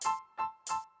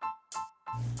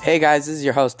Hey guys, this is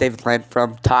your host David Lent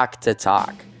from Talk to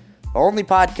Talk. The only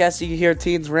podcast you can hear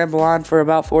teens ramble on for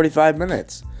about 45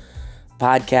 minutes.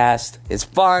 Podcast is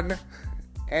fun,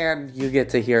 and you get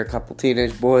to hear a couple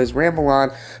teenage boys ramble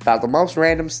on about the most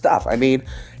random stuff. I mean,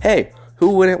 hey, who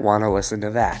wouldn't want to listen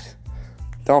to that?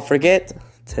 Don't forget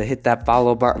to hit that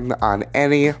follow button on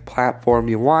any platform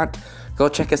you want. Go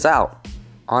check us out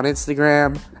on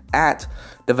Instagram at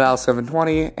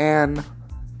Deval720 and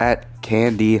at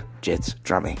Candy Jits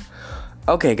Drumming.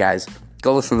 Okay, guys,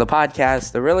 go listen to the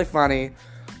podcast. They're really funny.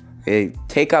 They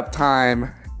take up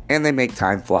time, and they make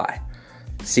time fly.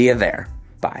 See you there.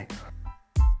 Bye.